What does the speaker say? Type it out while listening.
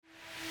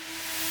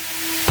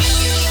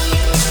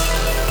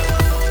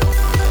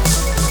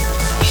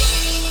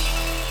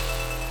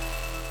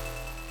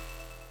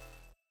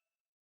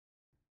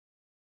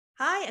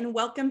and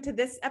welcome to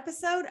this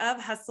episode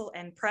of Hustle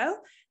and Pro.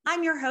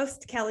 I'm your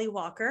host, Kelly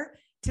Walker.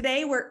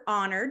 Today, we're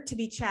honored to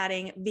be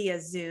chatting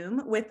via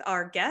Zoom with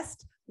our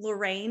guest,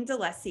 Lorraine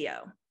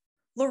D'Alessio.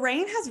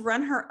 Lorraine has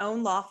run her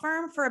own law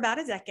firm for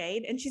about a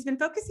decade, and she's been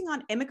focusing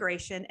on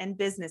immigration and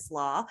business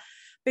law.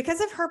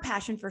 Because of her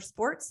passion for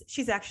sports,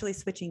 she's actually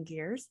switching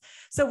gears.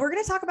 So we're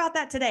going to talk about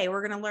that today.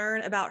 We're going to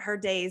learn about her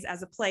days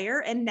as a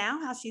player and now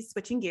how she's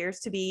switching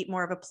gears to be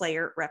more of a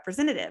player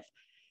representative.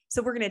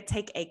 So we're going to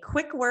take a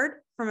quick word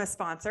from a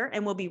sponsor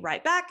and we'll be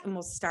right back and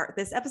we'll start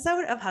this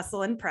episode of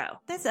Hustle and Pro.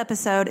 This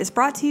episode is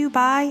brought to you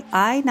by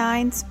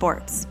I9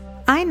 Sports.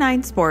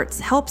 I9 Sports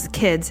helps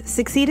kids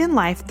succeed in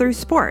life through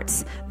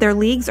sports. Their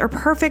leagues are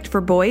perfect for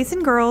boys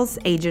and girls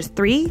ages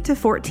 3 to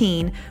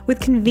 14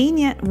 with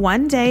convenient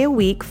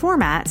one-day-a-week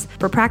formats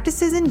for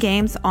practices and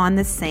games on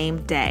the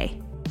same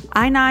day.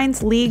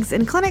 I9's leagues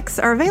and clinics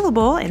are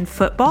available in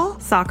football,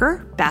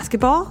 soccer,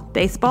 basketball,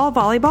 baseball,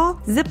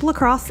 volleyball, zip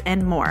lacrosse,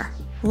 and more.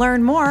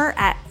 Learn more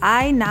at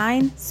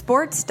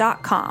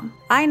i9sports.com.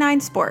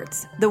 I9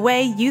 Sports, the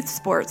way youth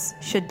sports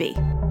should be.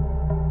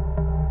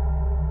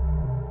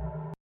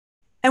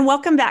 And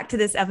welcome back to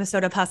this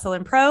episode of Hustle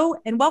and Pro,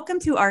 and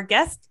welcome to our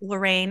guest,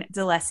 Lorraine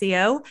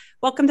D'Alessio.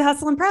 Welcome to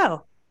Hustle and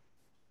Pro.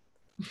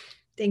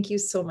 Thank you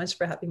so much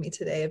for having me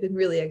today. I've been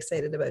really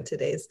excited about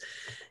today's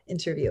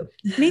interview.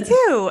 Me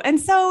too. And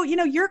so,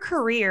 your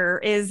career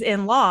is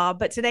in law,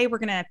 but today we're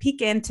going to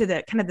peek into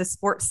the kind of the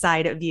sports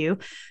side of you.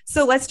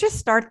 So let's just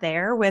start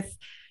there with,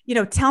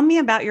 tell me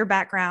about your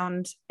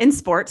background in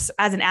sports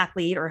as an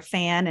athlete or a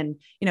fan, and,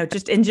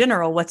 just in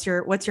general, what's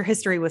your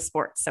history with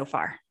sports so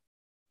far?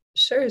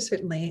 Sure,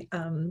 certainly.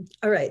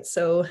 All right.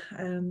 So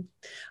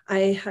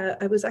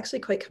I was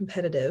actually quite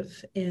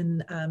competitive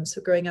in so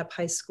growing up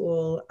high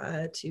school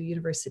to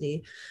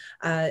university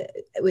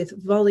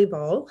with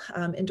volleyball,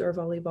 indoor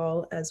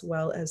volleyball, as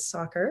well as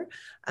soccer,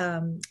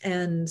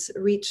 and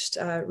reached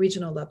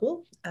regional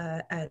level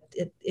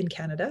in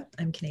Canada.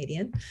 I'm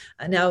Canadian,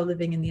 now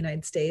living in the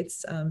United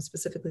States,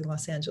 specifically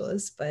Los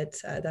Angeles, but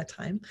at that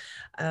time.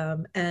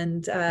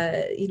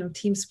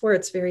 Team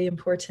sports, very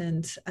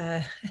important,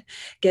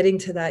 getting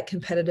to that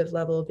competitive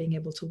level, being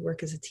able to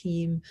work as a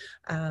team,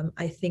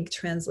 I think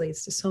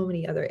translates to so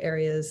many other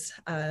areas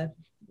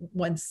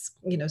once,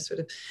 sort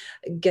of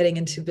getting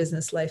into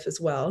business life as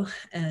well.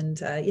 And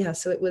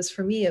so it was,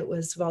 for me, it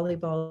was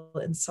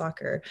volleyball and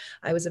soccer.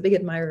 I was a big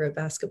admirer of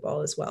basketball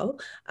as well,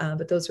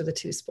 but those were the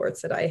two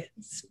sports that I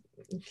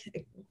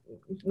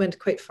went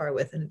quite far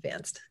with and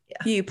advanced. Yeah.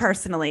 You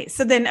personally.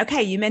 So then,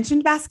 okay, you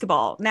mentioned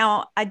basketball.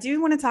 Now I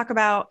do want to talk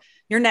about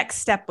your next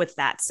step with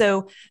that.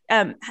 So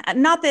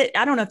not that,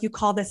 I don't know if you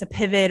call this a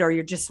pivot or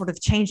you're just sort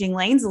of changing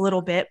lanes a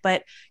little bit,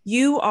 but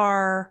you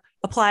are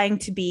applying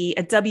to be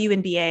a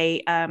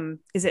WNBA,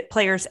 is it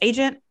player's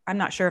agent? I'm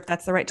not sure if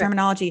that's the right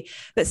terminology,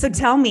 but so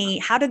tell me,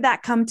 how did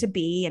that come to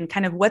be and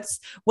kind of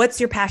what's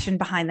your passion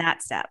behind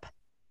that step?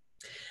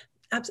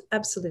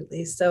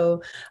 Absolutely.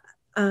 So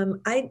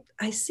I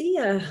see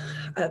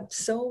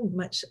so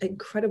much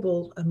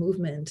incredible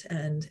movement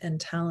and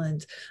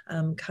talent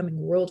coming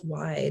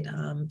worldwide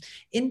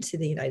into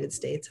the United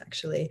States,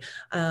 actually.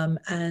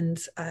 And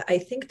I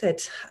think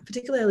that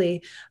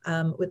particularly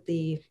with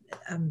the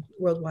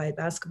worldwide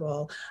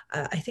basketball,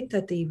 I think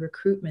that the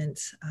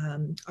recruitment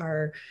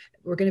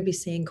we're going to be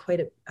seeing quite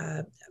a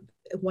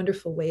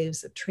wonderful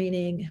waves of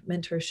training,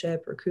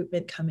 mentorship,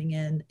 recruitment coming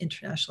in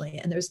internationally.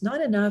 And there's not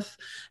enough,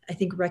 I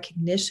think,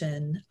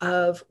 recognition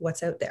of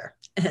what's out there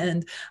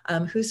and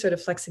who's sort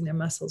of flexing their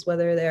muscles,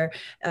 whether they're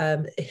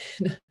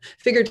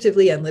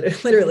figuratively and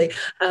literally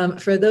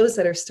for those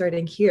that are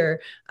starting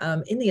here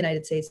in the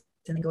United States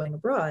and then going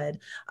abroad,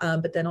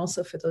 but then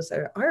also for those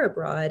that are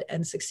abroad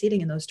and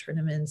succeeding in those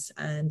tournaments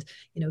and,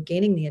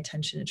 gaining the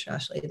attention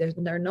internationally.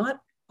 They're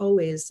not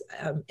always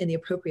in the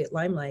appropriate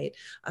limelight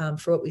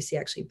for what we see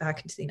actually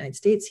back into the United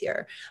States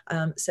here.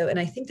 And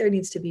I think there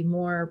needs to be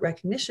more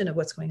recognition of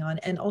what's going on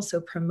and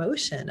also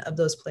promotion of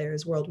those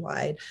players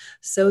worldwide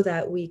so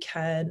that we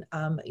can,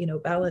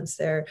 balance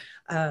their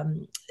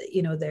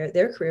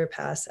career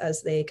paths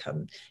as they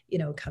come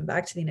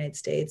back to the United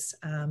States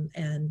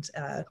and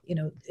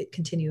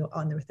continue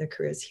on with their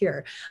careers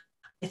here.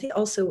 I think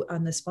also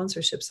on the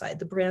sponsorship side,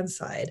 the brand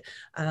side,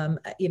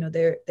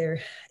 there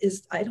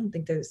is, I don't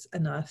think there's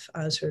enough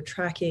sort of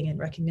tracking and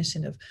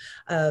recognition of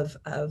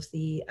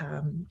the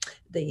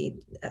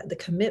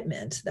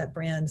commitment that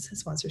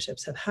brands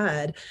sponsorships have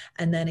had,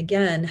 and then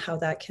again how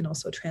that can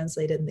also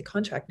translate in the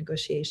contract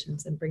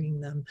negotiations and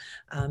bringing them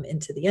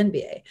into the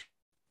NBA.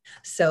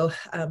 So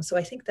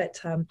I think that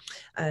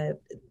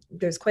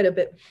there's quite a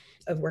bit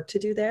of work to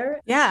do there.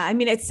 Yeah. I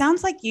mean, it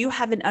sounds like you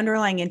have an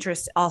underlying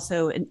interest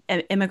also in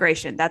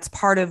immigration. That's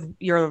part of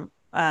your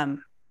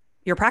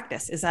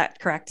practice. Is that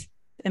correct?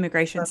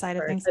 Immigration side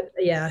of things?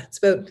 Yeah. It's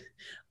about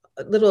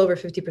a little over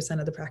 50%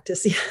 of the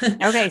practice.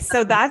 Yeah. Okay.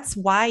 So that's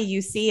why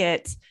you see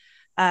it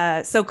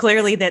so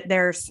clearly that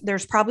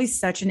there's probably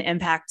such an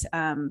impact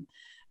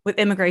with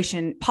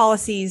immigration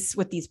policies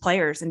with these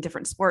players in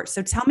different sports.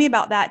 So tell me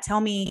about that. Tell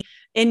me,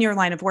 in your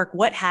line of work,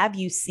 what have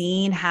you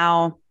seen?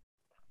 How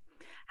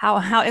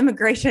how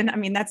immigration, I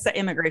mean, that's the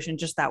immigration,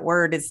 just that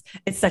word is,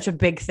 it's such a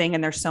big thing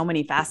and there's so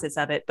many facets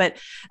of it. But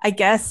I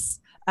guess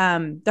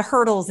the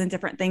hurdles and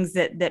different things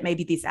that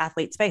maybe these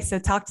athletes face. So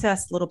talk to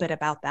us a little bit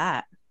about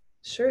that.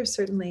 Sure,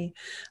 certainly.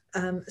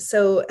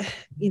 So,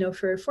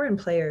 for foreign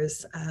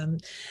players,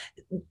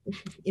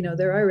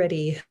 they're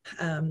already,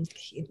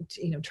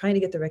 trying to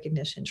get the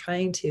recognition,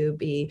 trying to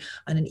be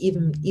on an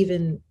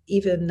even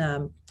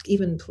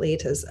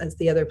plate as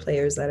the other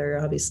players that are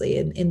obviously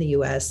in the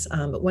U.S.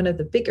 But one of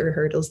the bigger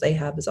hurdles they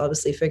have is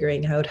obviously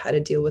figuring out how to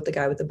deal with the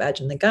guy with the badge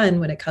and the gun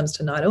when it comes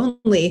to not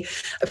only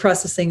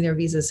processing their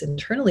visas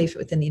internally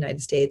within the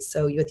United States,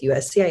 so with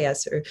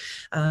USCIS or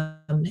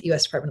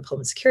U.S. Department of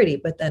Homeland Security,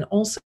 but then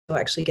also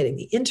actually getting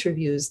the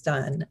interviews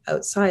done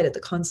outside at the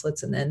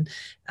consulates and then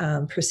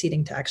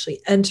proceeding to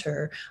actually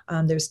enter.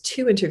 There's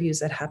 2 interviews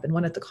that happen,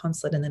 one at the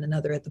consulate and then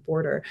another at the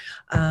border.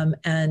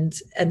 And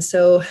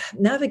so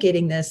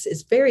navigating this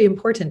is very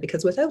important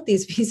because without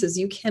these visas,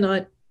 you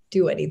cannot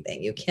do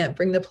anything. You can't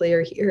bring the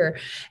player here,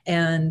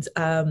 and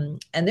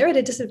they're at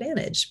a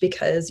disadvantage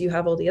because you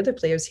have all the other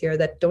players here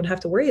that don't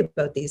have to worry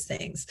about these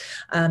things.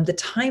 The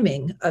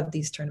timing of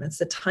these tournaments,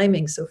 the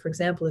timing. So, for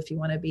example, if you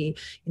want to be,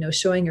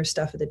 showing your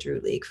stuff at the Drew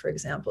League, for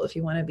example, if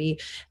you want to be,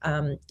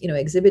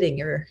 exhibiting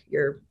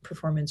your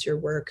performance, your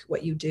work,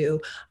 what you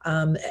do,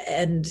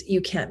 and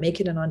you can't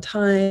make it in on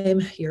time,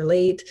 you're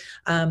late.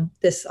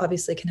 This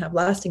obviously can have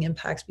lasting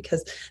impacts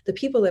because the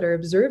people that are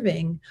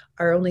observing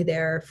are only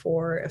there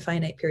for a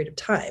finite period of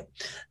time.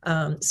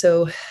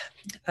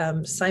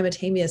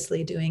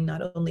 Simultaneously doing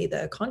not only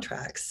the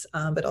contracts,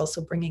 but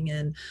also bringing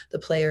in the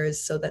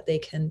players so that they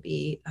can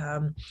be,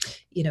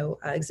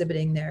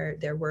 exhibiting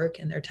their work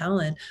and their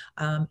talent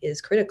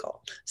is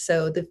critical.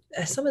 So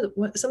some of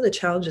the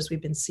challenges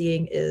we've been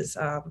seeing is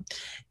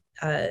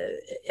Buy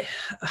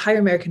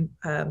American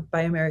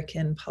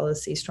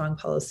policy, strong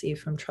policy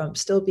from Trump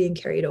still being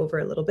carried over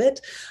a little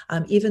bit.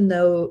 Even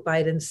though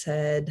Biden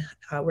said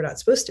we're not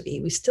supposed to be,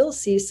 we still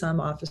see some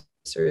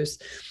officers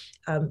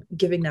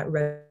giving that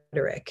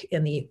rhetoric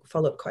in the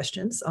follow-up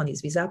questions on these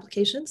visa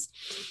applications.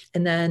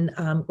 And then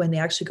when they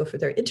actually go for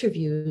their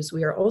interviews,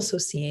 we are also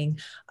seeing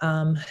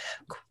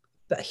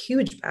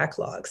huge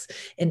backlogs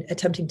in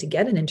attempting to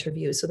get an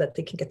interview so that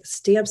they can get the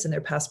stamps in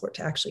their passport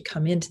to actually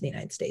come into the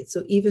United States.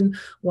 So even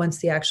once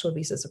the actual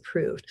visa is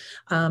approved.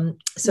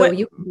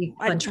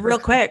 Real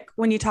quick,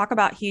 when you talk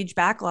about huge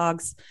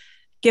backlogs,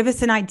 give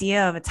us an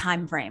idea of a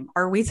time frame.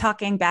 Are we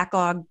talking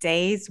backlog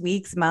days,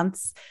 weeks,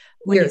 months?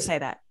 When you say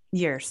that,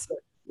 years.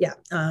 Yeah.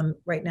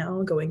 Right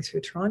now, going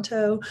through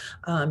Toronto,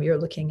 you're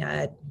looking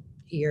at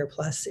year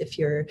plus if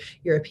you're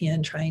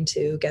European trying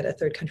to get a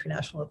third country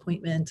national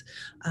appointment.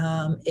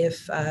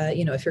 If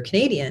you're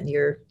Canadian,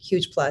 you're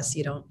huge plus.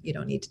 You don't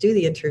need to do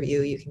the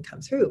interview. You can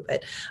come through.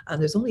 But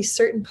there's only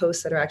certain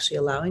posts that are actually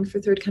allowing for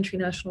third country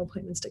national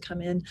appointments to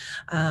come in.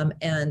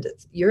 And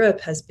Europe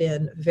has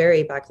been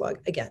very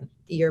backlogged again,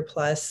 year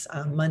plus,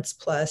 months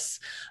plus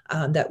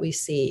that we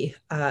see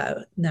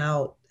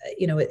now.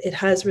 It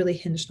has really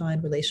hinged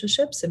on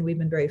relationships, and we've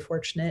been very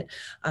fortunate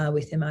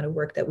with the amount of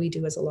work that we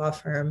do as a law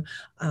firm.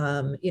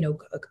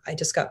 I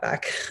just got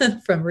back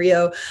from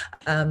Rio,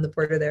 the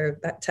border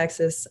there,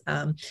 Texas.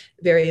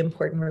 Very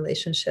important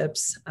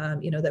relationships,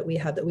 that we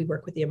have, that we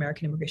work with the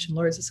American Immigration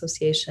Lawyers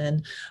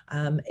Association.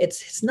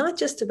 It's not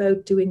just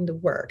about doing the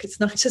work. It's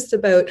not just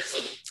about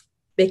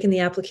making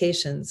the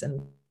applications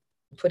and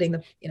putting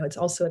the, it's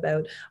also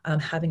about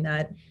having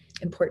that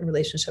important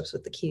relationships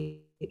with the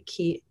key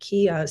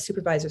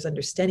supervisors,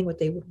 understanding what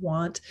they would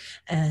want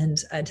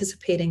and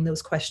anticipating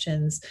those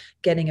questions,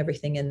 getting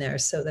everything in there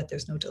so that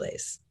there's no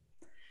delays.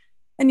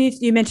 And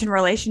you mentioned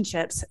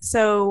relationships.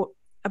 So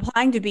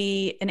applying to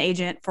be an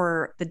agent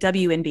for the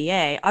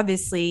WNBA,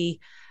 obviously,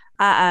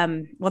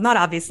 not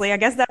obviously, I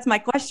guess that's my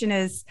question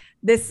is,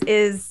 this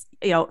is,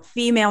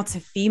 female to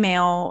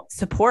female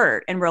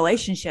support and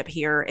relationship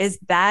here. Is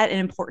that an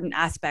important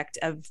aspect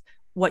of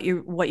what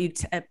you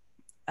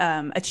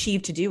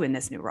achieve to do in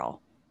this new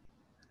role?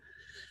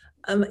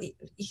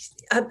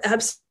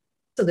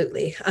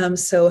 Absolutely.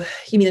 So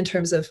you mean in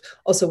terms of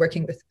also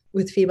working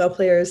with female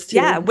players too?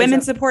 Yeah,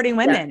 women supporting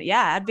women.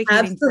 Yeah,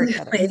 advocating for each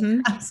other. Mm-hmm.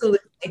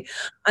 Absolutely.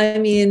 I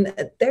mean,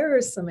 there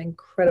is some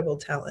incredible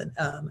talent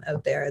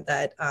out there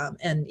that,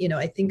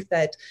 I think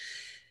that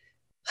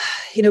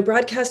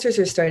broadcasters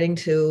are starting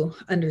to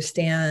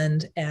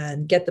understand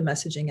and get the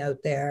messaging out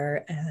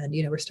there. And,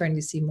 we're starting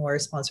to see more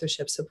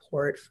sponsorship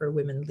support for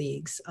women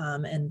leagues.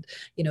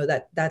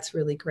 That's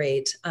really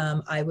great.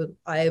 I'm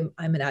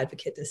an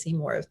advocate to see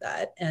more of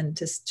that and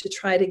to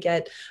try to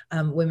get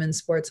women's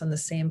sports on the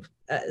same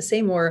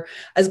or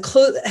as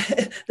close,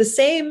 the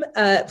same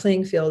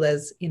playing field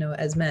as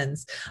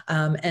men's.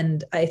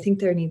 And I think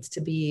there needs to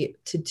be,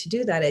 to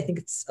do that, I think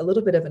it's a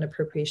little bit of an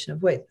appropriation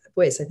of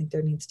voice. I think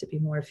there needs to be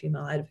more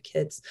female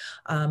advocates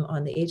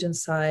on the agent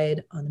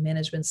side, on the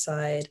management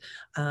side,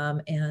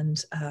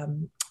 and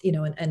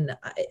and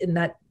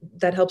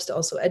that helps to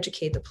also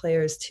educate the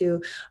players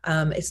too.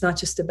 It's not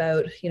just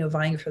about,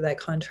 vying for that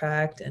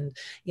contract and,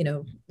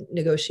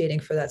 negotiating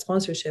for that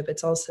sponsorship.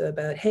 It's also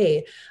about,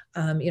 hey,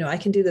 I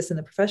can do this in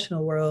the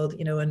professional world,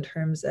 in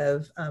terms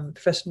of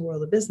professional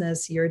world of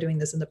business. You're doing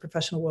this in the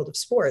professional world of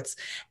sports,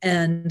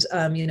 and,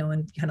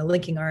 and kind of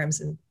linking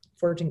arms and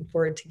forging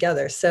forward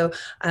together. So,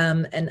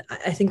 and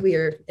I think we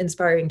are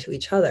inspiring to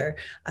each other.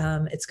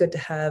 It's good to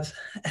have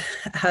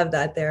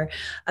that there.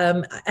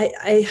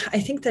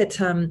 I think that,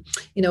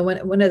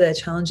 one of the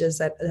challenges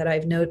that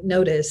I've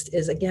noticed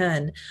is,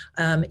 again,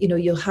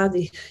 you'll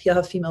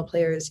have female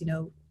players,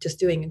 just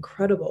doing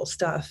incredible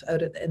stuff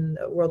in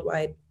the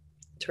worldwide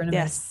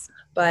tournaments,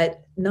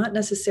 but not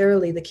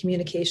necessarily the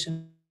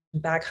communication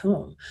back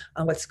home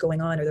on what's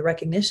going on, or the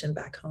recognition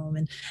back home,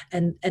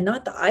 and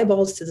not the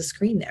eyeballs to the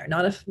screen there,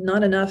 not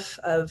enough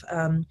of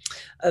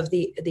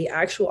the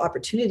actual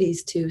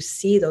opportunities to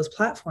see those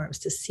platforms,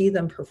 to see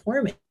them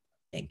performing.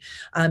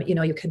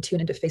 You can tune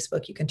into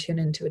Facebook, you can tune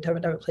into a ton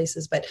of different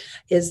places, but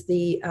is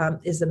the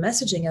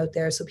messaging out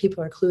there so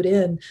people are clued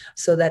in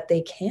so that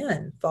they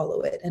can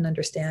follow it and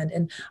understand?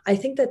 And I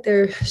think that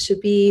there should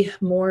be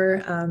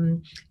more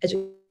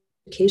education,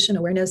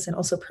 awareness, and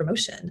also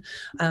promotion,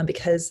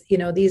 because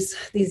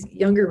these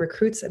younger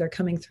recruits that are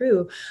coming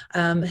through,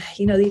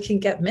 they can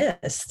get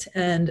missed,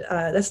 and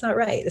that's not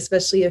right,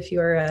 especially if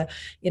you're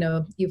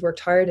you've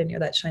worked hard and you're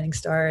that shining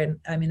star. And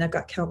I mean, I've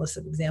got countless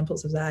of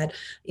examples of that,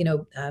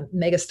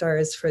 mega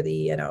stars for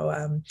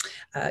the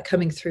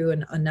coming through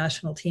on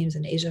national teams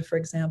in Asia, for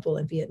example,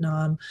 in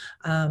Vietnam.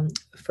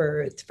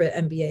 For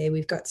NBA,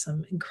 we've got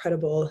some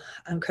incredible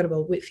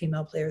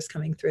female players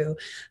coming through.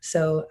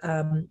 So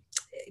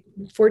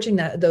forging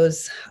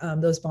those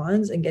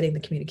bonds and getting the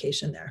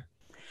communication there.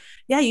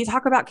 Yeah, you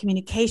talk about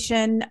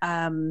communication.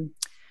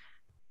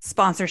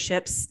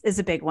 Sponsorships is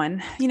a big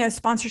one.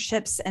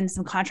 Sponsorships and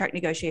some contract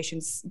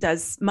negotiations,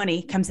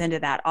 money comes into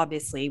that,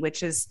 obviously,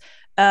 which is,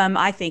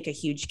 I think, a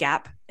huge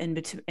gap in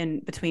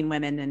between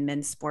women and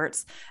men's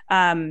sports.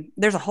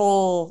 There's a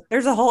whole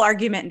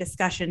argument and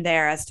discussion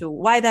there as to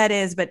why that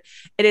is, but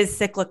it is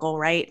cyclical,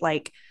 right?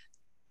 Like,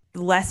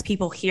 the less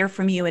people hear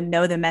from you and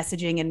know the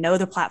messaging and know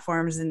the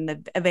platforms and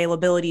the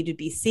availability to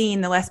be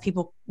seen, the less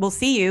people will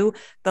see you,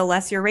 the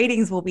less your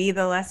ratings will be,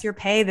 the less your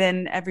pay.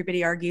 Then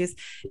everybody argues.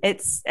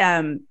 It's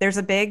there's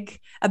a big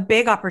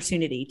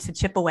opportunity to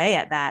chip away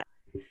at that.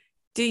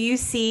 Do you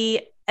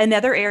see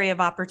another area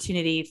of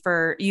opportunity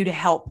for you to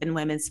help in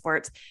women's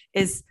sports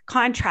is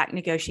contract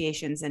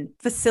negotiations and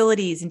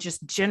facilities and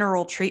just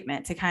general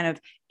treatment to kind of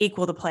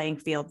equal the playing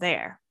field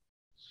there?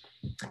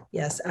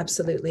 Yes,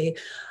 absolutely.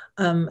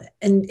 And,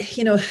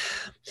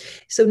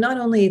 so not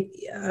only,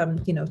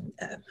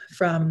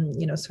 from,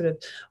 sort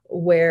of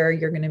where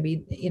you're going to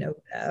be,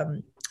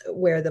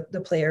 where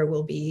the player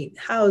will be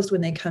housed when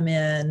they come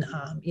in,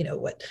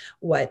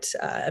 what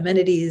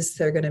amenities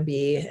they're going to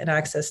be and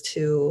access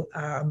to,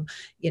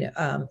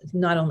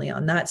 not only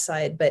on that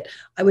side, but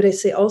I would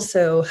say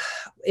also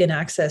in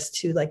access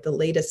to like the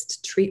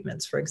latest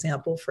treatments, for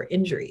example, for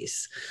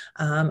injuries.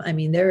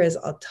 There is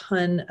a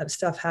ton of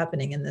stuff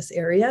happening in this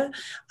area,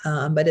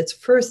 but it's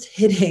first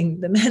hitting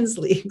the men's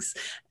leagues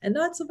and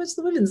not so much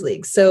the women's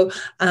leagues. So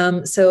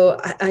this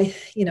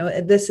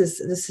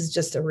is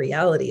just a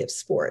reality of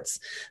sports.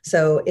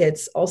 So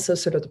it's also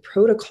sort of the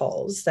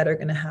protocols that are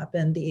going to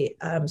happen, the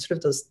sort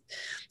of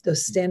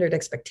those standard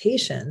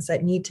expectations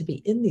that need to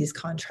be in these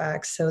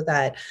contracts so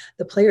that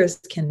the players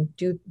can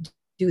do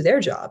their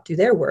job, do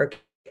their work,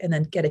 and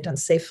then get it done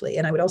safely.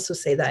 And I would also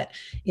say that,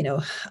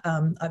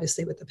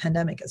 obviously with the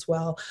pandemic as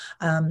well,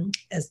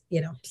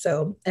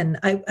 so, and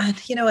a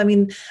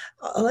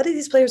lot of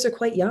these players are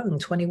quite young,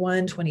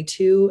 21,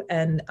 22,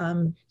 and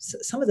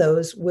some of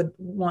those would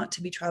want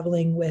to be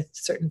traveling with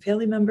certain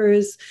family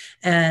members,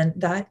 and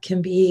that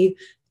can be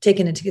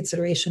taken into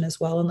consideration as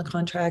well in the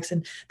contracts.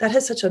 And that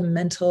has such a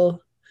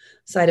mental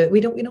side of it. We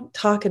don't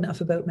talk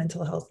enough about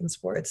mental health in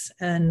sports.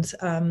 And,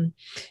 when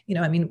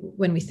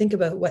we think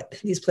about what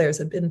these players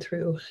have been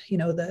through,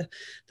 the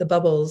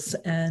bubbles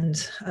and,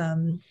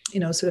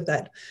 sort of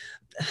that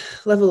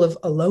level of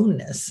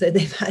aloneness that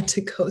they've had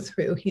to go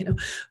through,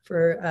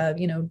 for,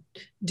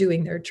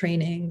 doing their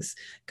trainings,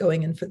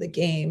 going in for the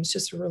games,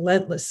 just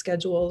relentless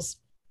schedules.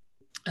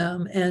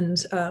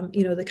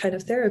 The kind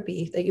of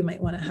therapy that you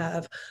might want to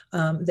have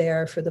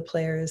there for the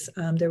players.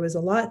 There was a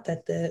lot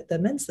that the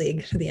men's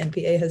league, the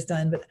NBA, has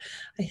done, but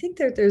I think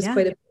there's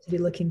quite a bit to be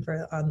looking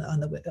for on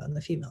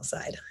the female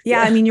side.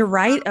 Yeah, you're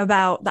right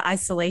about the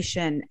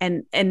isolation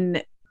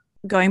and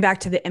going back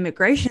to the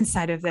immigration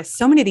side of this.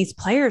 So many of these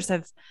players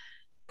have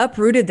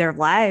uprooted their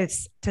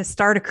lives to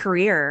start a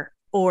career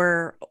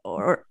or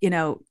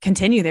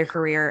continue their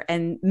career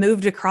and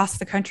moved across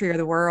the country or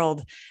the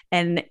world.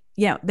 And,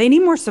 they need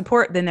more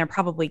support than they're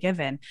probably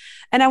given.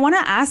 And I want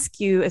to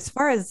ask you, as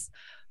far as,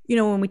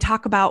 when we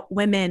talk about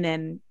women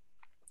and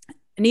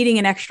needing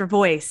an extra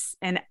voice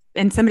and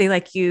and somebody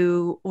like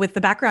you with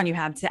the background you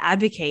have to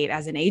advocate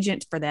as an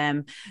agent for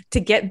them to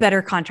get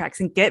better contracts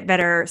and get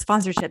better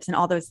sponsorships and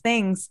all those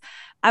things.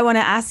 I want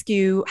to ask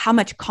you how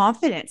much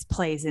confidence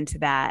plays into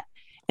that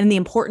and the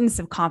importance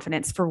of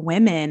confidence for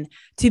women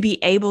to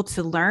be able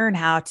to learn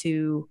how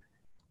to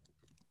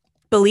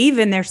believe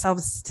in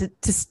themselves to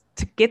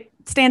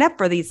stand up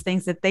for these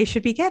things that they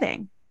should be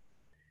getting.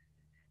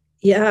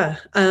 Yeah.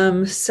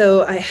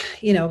 So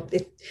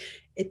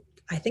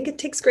I think it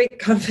takes great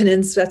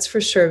confidence, that's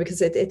for sure,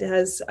 because it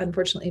has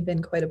unfortunately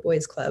been quite a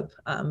boys' club,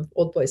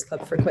 old boys'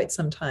 club for quite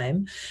some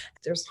time.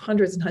 There's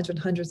hundreds and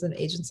hundreds of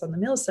agents on the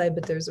male side,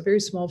 but there's a very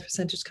small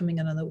percentage coming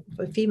in on the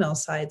female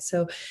side.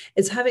 So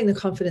it's having the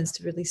confidence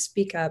to really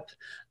speak up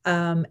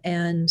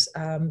and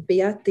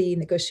be at the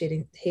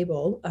negotiating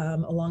table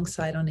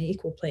alongside on an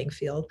equal playing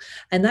field.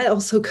 And that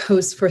also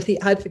goes for the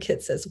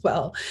advocates as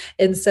well.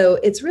 And so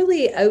it's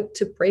really out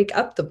to break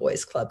up the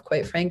boys' club,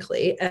 quite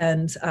frankly.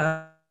 And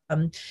I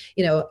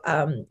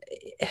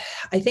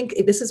think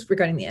this is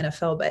regarding the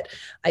NFL, but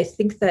I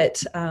think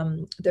that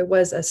there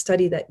was a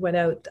study that went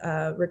out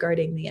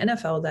regarding the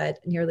NFL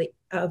that nearly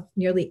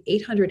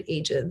 800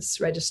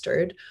 agents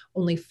registered,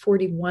 only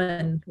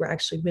 41 were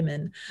actually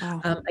women.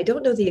 Wow. I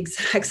don't know the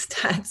exact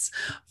stats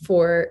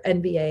for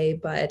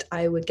NBA, but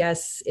I would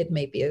guess it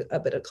may be a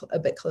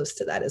bit close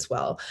to that as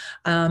well.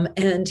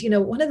 And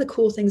one of the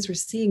cool things we're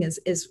seeing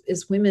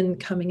is women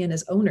coming in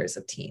as owners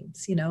of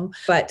teams.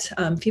 But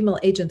female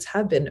agents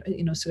have been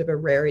sort of a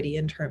rarity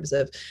in terms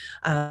of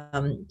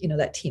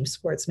that team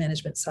sports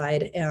management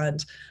side.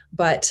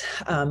 But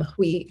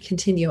we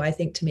continue, I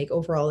think, to make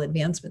overall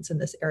advancements in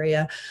this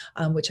area,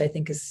 which I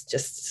think is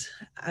just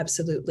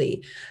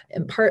absolutely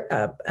in part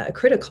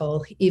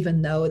critical,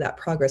 even though that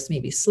progress may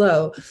be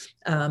slow.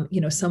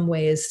 Some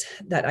ways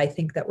that I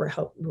think that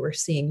we're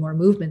seeing more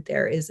movement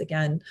there is,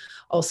 again,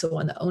 also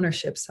on the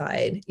ownership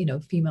side,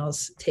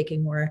 females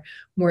taking more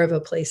of a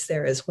place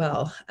there as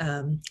well.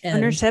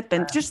 Ownership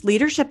and just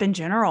leadership in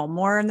general,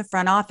 more in the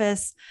front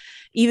office,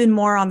 even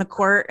more on the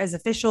court as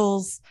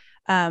officials,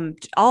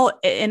 all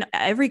in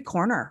every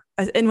corner.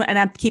 And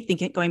I keep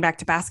thinking, going back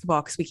to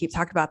basketball, because we keep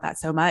talking about that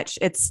so much.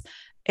 It's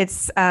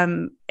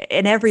in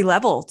every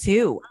level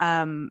too.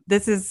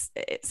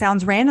 It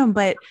sounds random,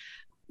 but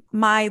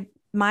my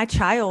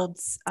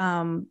child's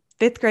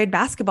 5th grade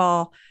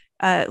basketball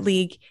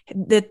league,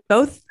 that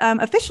both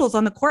officials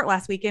on the court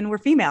last weekend were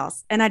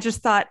females. And I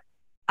just thought,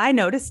 I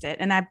noticed it.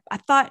 And I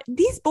thought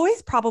these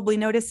boys probably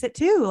noticed it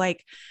too.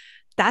 Like,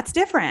 that's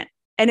different.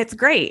 And it's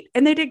great.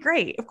 And they did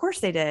great. Of course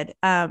they did.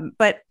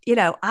 But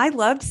I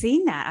loved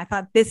seeing that. I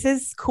thought this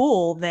is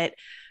cool that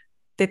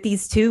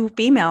these two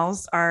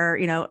females are,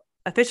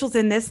 officials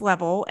in this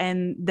level,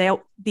 and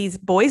these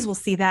boys will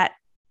see that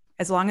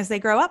as long as they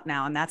grow up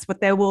now. And that's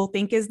what they will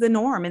think is the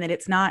norm. And that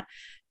it's not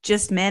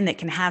just men that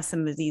can have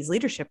some of these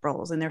leadership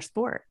roles in their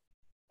sport.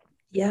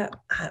 Yeah,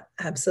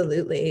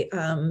 absolutely.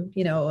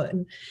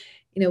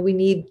 We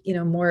need,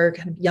 more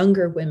kind of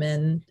younger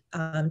women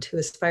to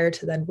aspire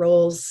to then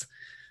roles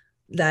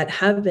that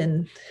have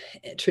been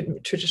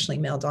traditionally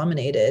male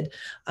dominated,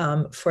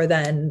 for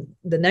then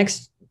the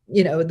next,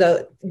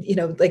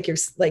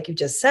 like you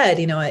just said,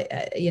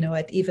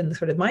 at even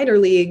sort of minor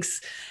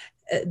leagues,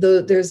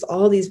 there's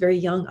all these very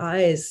young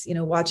eyes,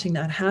 watching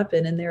that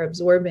happen, and they're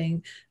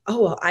absorbing,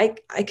 oh, well, I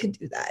could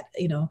do that.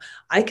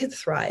 I could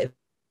thrive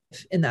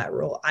in that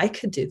role. I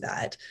could do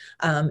that.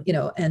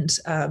 And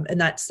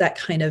that's that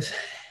kind of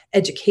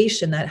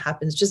education that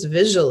happens just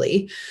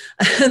visually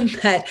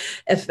that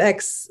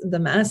affects the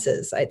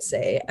masses, I'd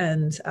say.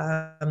 And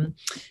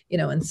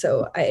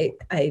so I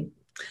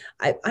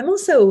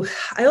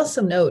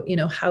also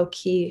note, how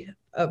key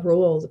a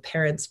role the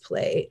parents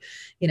play,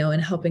 in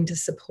helping to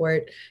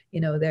support,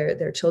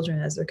 their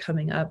children as they're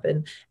coming up,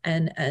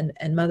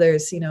 and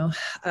mothers,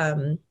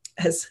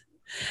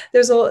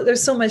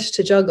 there's so much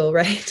to juggle,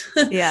 right?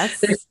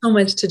 Yes. There's so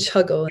much to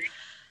juggle.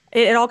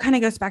 It all kind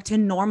of goes back to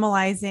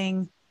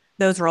normalizing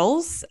those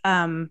roles,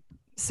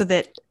 so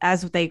that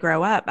as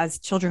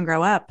children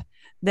grow up,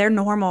 their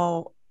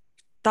normal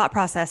thought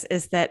process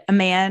is that a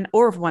man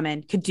or a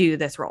woman could do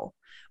this role,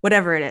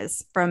 whatever it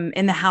is, from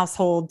in the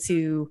household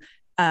to,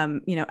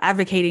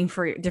 advocating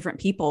for different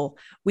people.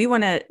 We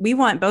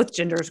want both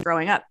genders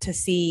growing up to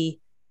see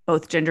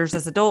both genders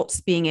as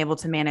adults being able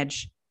to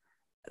manage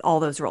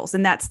all those roles,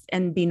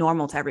 and be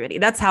normal to everybody.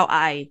 That's how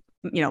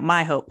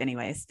my hope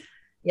anyways.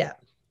 Yeah,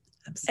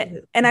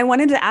 absolutely. And I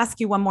wanted to ask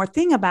you one more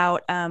thing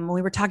about, when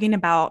we were talking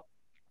about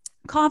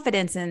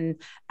confidence and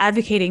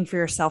advocating for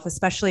yourself,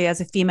 especially as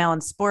a female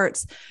in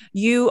sports,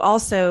 you're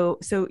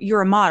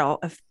a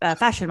model, a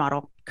fashion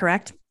model,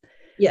 correct?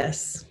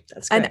 Yes,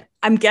 that's correct. And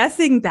I'm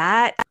guessing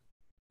that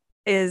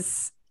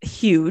is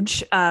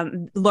huge.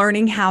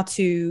 Learning how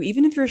to,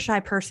 even if you're a shy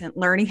person,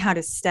 learning how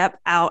to step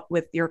out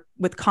with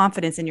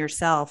confidence in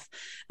yourself.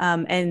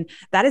 And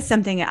that is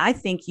something I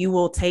think you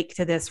will take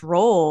to this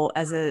role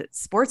as a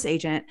sports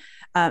agent,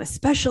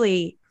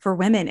 especially for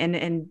women,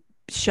 and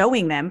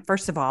showing them,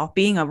 first of all,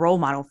 being a role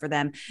model for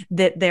them,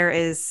 that there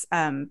is,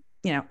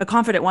 a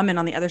confident woman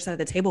on the other side of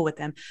the table with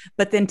them,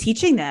 but then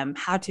teaching them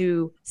how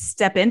to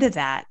step into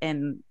that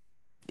and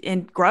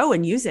grow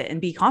and use it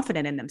and be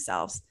confident in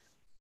themselves.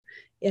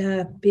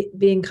 Yeah.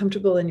 Being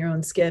comfortable in your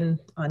own skin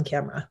on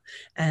camera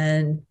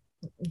and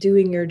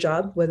doing your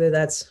job, whether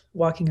that's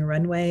walking a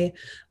runway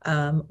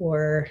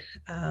or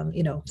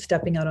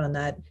stepping out on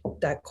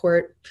that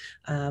court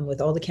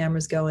with all the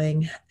cameras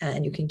going,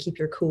 and you can keep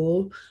your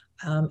cool,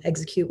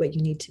 execute what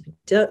you need to be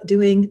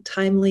doing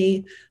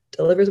timely,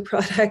 deliver the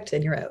product,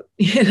 and you're out.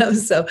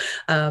 So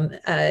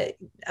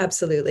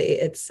absolutely,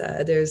 it's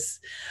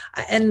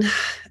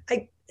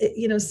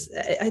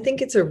I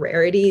think it's a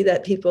rarity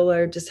that people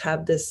are just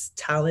have this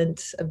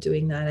talent of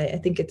doing that. I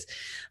think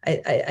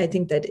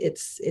that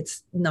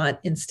it's not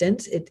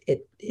instant.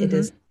 It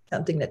is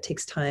something that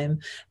takes time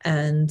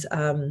and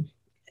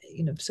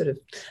sort of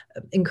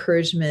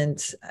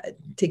encouragement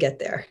to get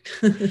there.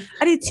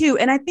 I do too,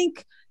 and I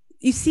think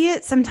you see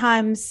it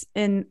sometimes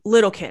in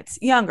little kids,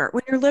 younger.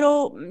 When you're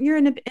little, your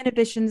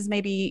inhibitions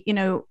maybe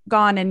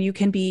gone, and you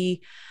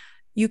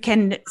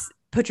can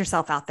put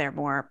yourself out there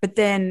more. But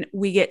then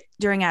we get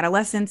during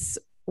adolescence,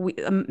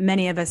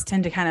 many of us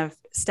tend to kind of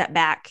step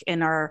back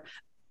and are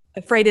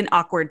afraid and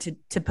awkward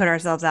to put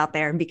ourselves out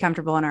there and be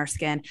comfortable in our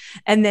skin.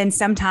 And then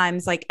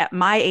sometimes, like at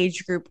my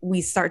age group,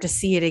 we start to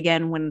see it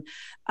again when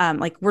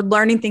like we're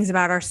learning things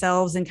about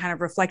ourselves and kind of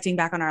reflecting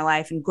back on our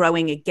life and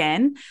growing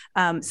again.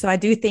 So I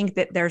do think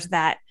that there's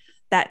that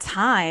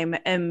time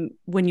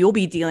when you'll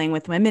be dealing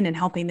with women and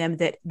helping them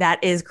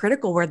that is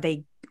critical, where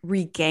they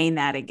regain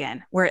that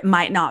again, where it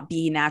might not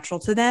be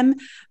natural to them,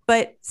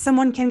 but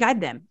someone can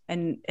guide them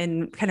and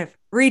kind of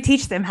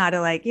reteach them how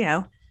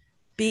to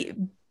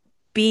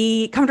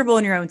be comfortable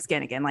in your own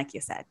skin again, like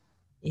you said.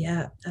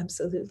 Yeah,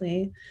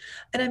 absolutely.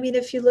 And I mean,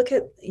 if you look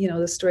at,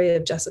 the story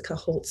of Jessica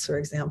Holtz, for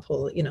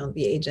example,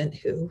 the agent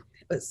who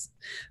was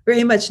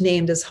very much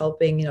named as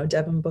helping,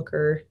 Devin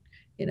Booker,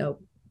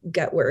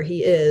 get where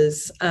he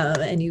is,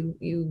 and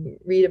you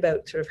read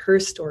about sort of her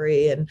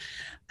story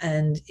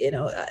and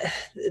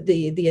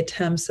the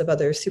attempts of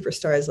other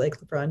superstars like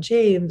LeBron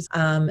James,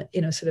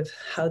 sort of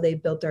how they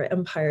built their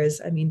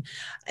empires. I mean,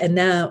 and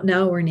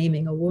now we're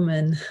naming a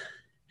woman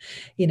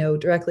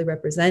directly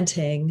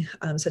representing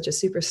such a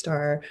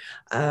superstar,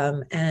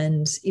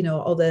 and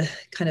all the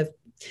kind of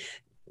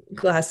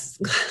glass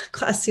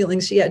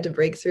ceilings she had to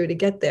break through to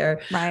get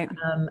there. Right.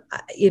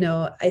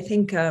 I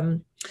think,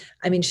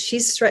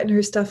 she's strutting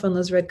her stuff on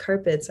those red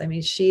carpets. I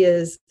mean, she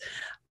is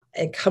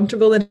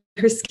comfortable in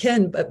her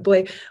skin, but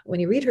boy, when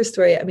you read her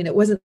story, I mean, it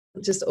wasn't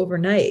just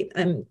overnight.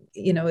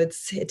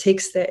 It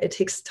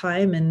takes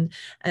time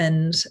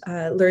and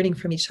learning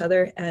from each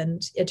other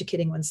and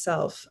educating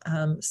oneself.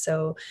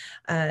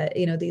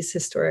 These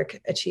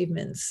historic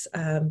achievements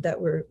that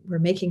we're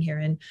making here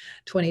in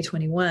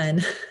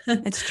 2021.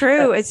 It's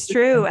true. It's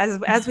true.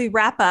 As we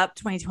wrap up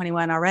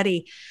 2021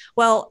 already.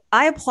 Well,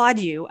 I applaud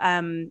you.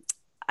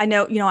 I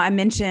know, I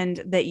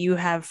mentioned that you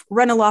have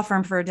run a law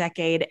firm for a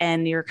decade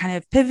and you're kind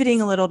of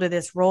pivoting a little to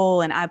this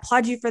role, and I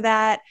applaud you for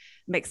that.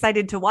 I'm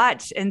excited to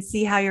watch and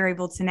see how you're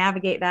able to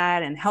navigate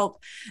that and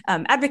help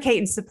advocate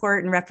and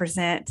support and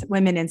represent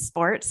women in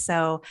sports.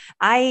 So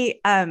I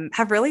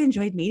have really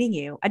enjoyed meeting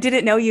you. I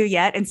didn't know you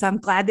yet, and so I'm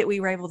glad that we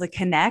were able to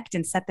connect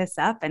and set this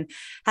up and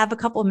have a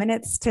couple of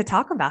minutes to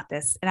talk about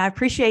this. And I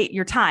appreciate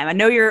your time. I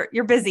know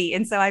you're busy,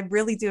 and so I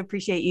really do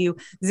appreciate you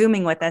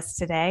Zooming with us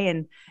today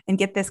and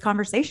get this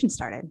conversation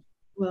started.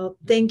 Well,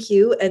 thank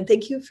you. And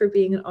thank you for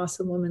being an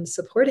awesome woman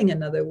supporting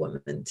another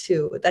woman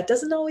too. That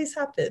doesn't always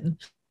happen.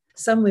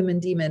 Some women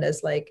deem it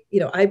as like,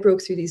 I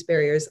broke through these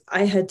barriers.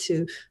 I had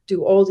to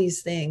do all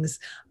these things.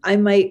 I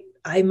might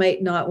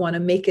not want to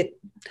make it.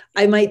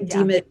 I might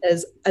deem it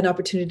as an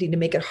opportunity to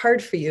make it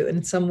hard for you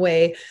in some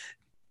way.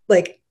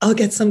 Like I'll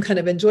get some kind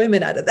of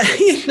enjoyment out of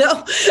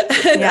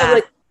that, And I'm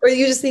like, or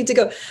you just need to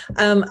go.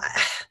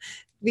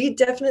 We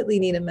definitely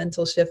need a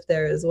mental shift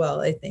there as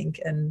well, I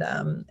think.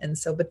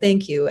 But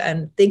thank you.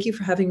 And thank you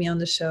for having me on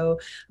the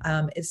show.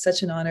 It's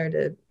such an honor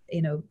to,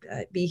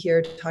 be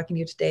here talking to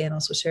you today and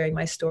also sharing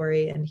my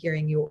story and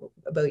hearing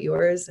about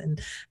yours.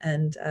 And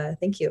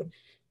thank you.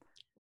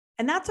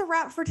 And that's a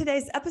wrap for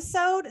today's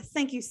episode.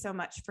 Thank you so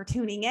much for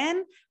tuning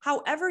in.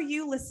 However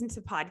you listen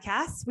to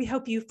podcasts, we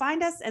hope you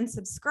find us and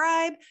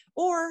subscribe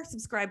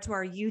to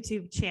our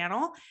YouTube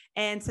channel,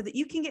 and so that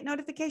you can get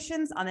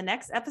notifications on the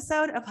next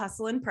episode of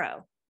Hustle and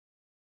Pro.